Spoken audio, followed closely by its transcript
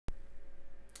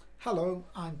Hello,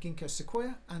 I'm Ginkgo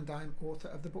Sequoia and I'm author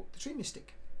of the book The Tree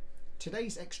Mystic.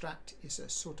 Today's extract is a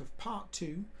sort of part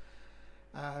two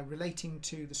relating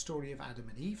to the story of Adam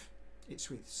and Eve. It's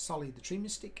with Solly the Tree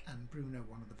Mystic and Bruno,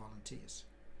 one of the volunteers.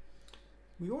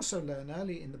 We also learn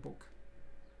earlier in the book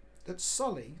that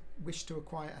Solly wished to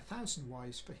acquire 1,000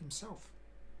 wives for himself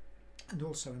and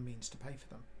also a means to pay for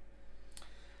them.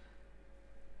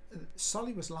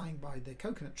 Solly was lying by the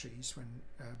coconut trees when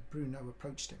Bruno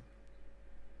approached him.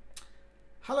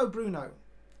 Hello Bruno,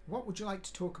 what would you like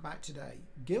to talk about today?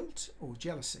 Guilt or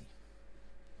jealousy?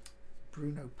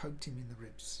 Bruno poked him in the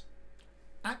ribs.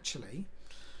 Actually,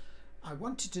 I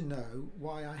wanted to know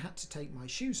why I had to take my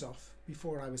shoes off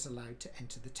before I was allowed to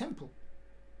enter the temple.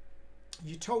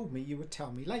 You told me you would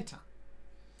tell me later.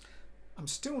 I'm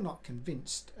still not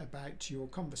convinced about your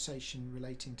conversation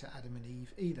relating to Adam and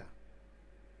Eve either.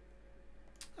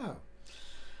 Oh.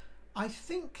 I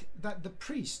think that the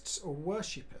priests or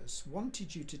worshippers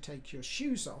wanted you to take your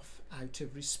shoes off out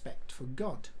of respect for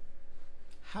God.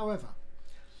 However,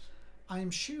 I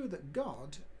am sure that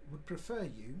God would prefer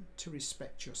you to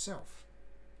respect yourself,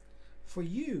 for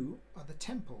you are the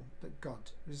temple that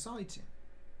God resides in.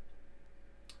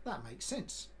 That makes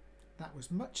sense. That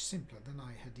was much simpler than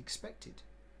I had expected.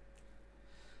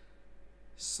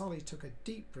 Solly took a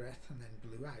deep breath and then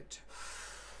blew out.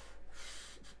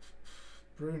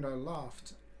 Bruno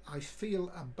laughed. I feel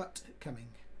a but coming.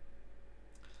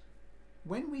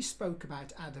 When we spoke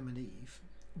about Adam and Eve,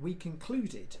 we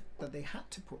concluded that they had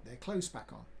to put their clothes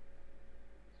back on,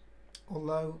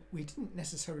 although we didn't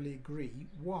necessarily agree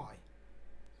why.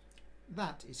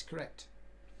 That is correct.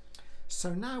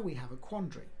 So now we have a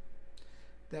quandary.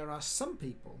 There are some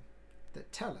people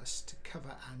that tell us to cover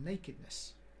our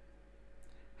nakedness.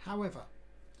 However,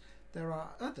 there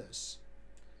are others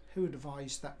who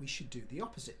advise that we should do the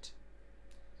opposite.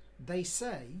 They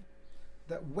say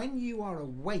that when you are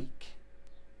awake,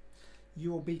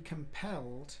 you will be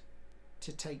compelled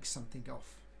to take something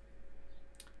off.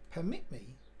 Permit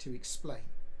me to explain.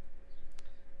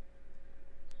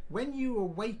 When you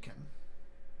awaken,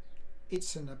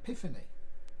 it's an epiphany.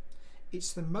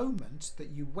 It's the moment that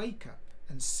you wake up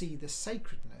and see the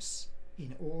sacredness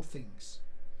in all things.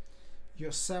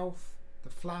 Yourself, the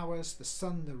flowers, the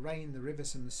sun, the rain, the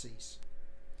rivers and the seas.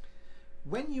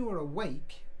 When you are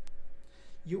awake,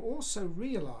 you also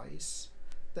realize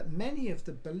that many of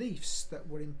the beliefs that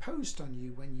were imposed on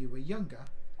you when you were younger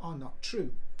are not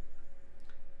true.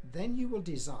 Then you will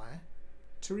desire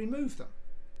to remove them.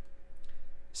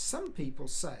 Some people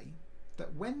say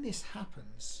that when this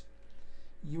happens,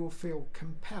 you will feel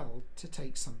compelled to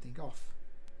take something off.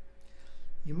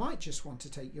 You might just want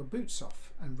to take your boots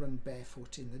off and run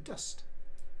barefoot in the dust.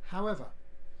 However,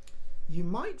 you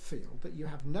might feel that you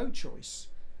have no choice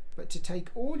but to take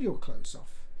all your clothes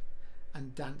off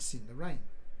and dance in the rain.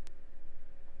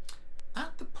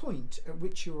 At the point at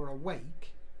which you are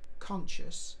awake,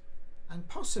 conscious, and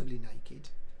possibly naked,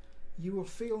 you will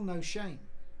feel no shame,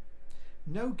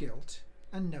 no guilt,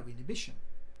 and no inhibition.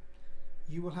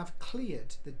 You will have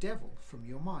cleared the devil from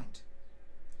your mind.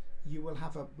 You will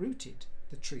have uprooted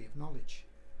the tree of knowledge.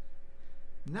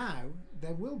 Now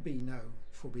there will be no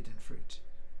forbidden fruit.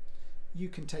 You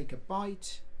can take a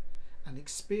bite and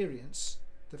experience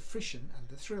the frisson and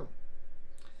the thrill.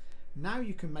 Now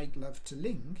you can make love to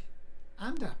Ling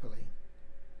and Apolline.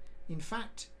 In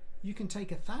fact, you can take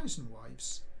 1,000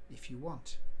 wives if you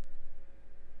want.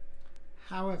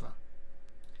 However,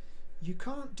 you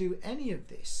can't do any of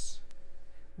this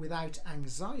without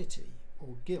anxiety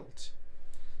or guilt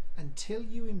until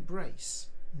you embrace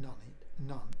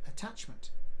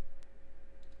non-attachment.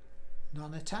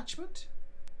 Non-attachment?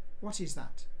 What is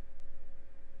that?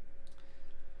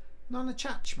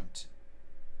 Non-attachment,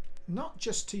 not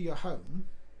just to your home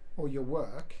or your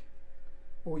work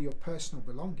or your personal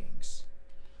belongings,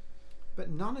 but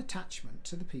non-attachment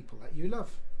to the people that you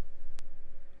love.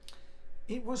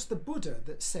 It was the Buddha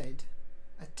that said,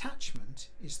 attachment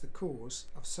is the cause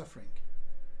of suffering.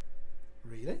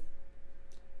 Really?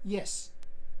 Yes.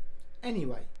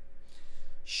 Anyway,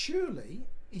 surely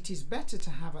it is better to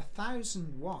have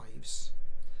 1,000 wives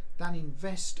than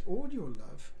invest all your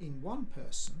love in one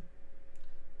person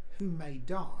who may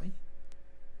die,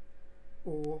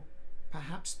 or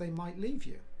perhaps they might leave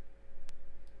you.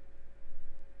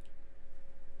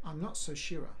 I'm not so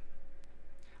sure.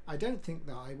 I don't think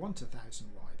that I want 1,000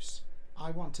 wives.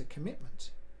 I want a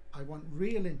commitment. I want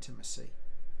real intimacy.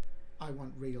 I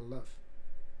want real love.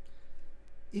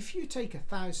 If you take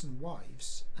 1,000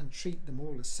 wives and treat them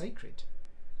all as sacred,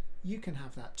 you can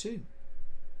have that too.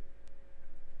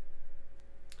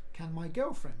 Can my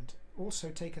girlfriend also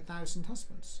take 1,000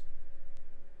 husbands?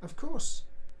 Of course.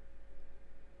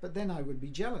 but then I would be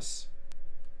jealous.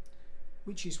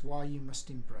 Which is why you must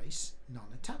embrace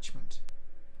non-attachment.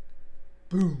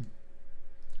 Boom!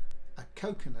 A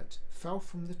coconut fell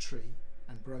from the tree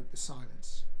and broke the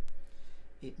silence.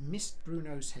 It missed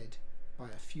Bruno's head by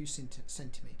a few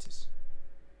centimetres.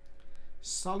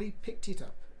 Solly picked it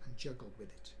up and juggled with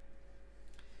it.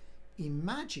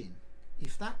 Imagine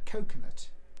if that coconut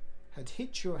had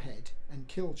hit your head and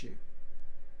killed you.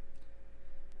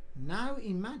 Now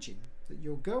imagine that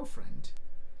your girlfriend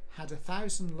had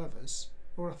 1,000 lovers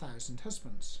or 1,000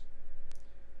 husbands.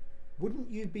 Wouldn't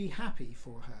you be happy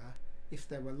for her if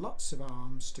there were lots of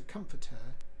arms to comfort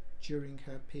her during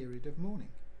her period of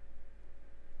mourning?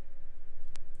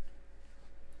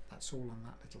 That's all on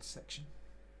that little section.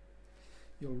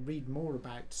 You'll read more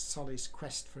about Solly's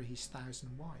quest for his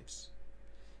 1,000 wives.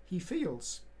 He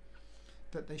feels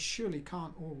that they surely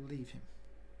can't all leave him.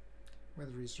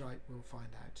 Whether he's right, we'll find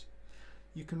out.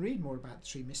 You can read more about the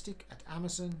Tree Mystic at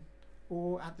Amazon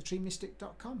or at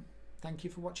thetreemystic.com. Thank you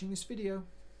for watching this video.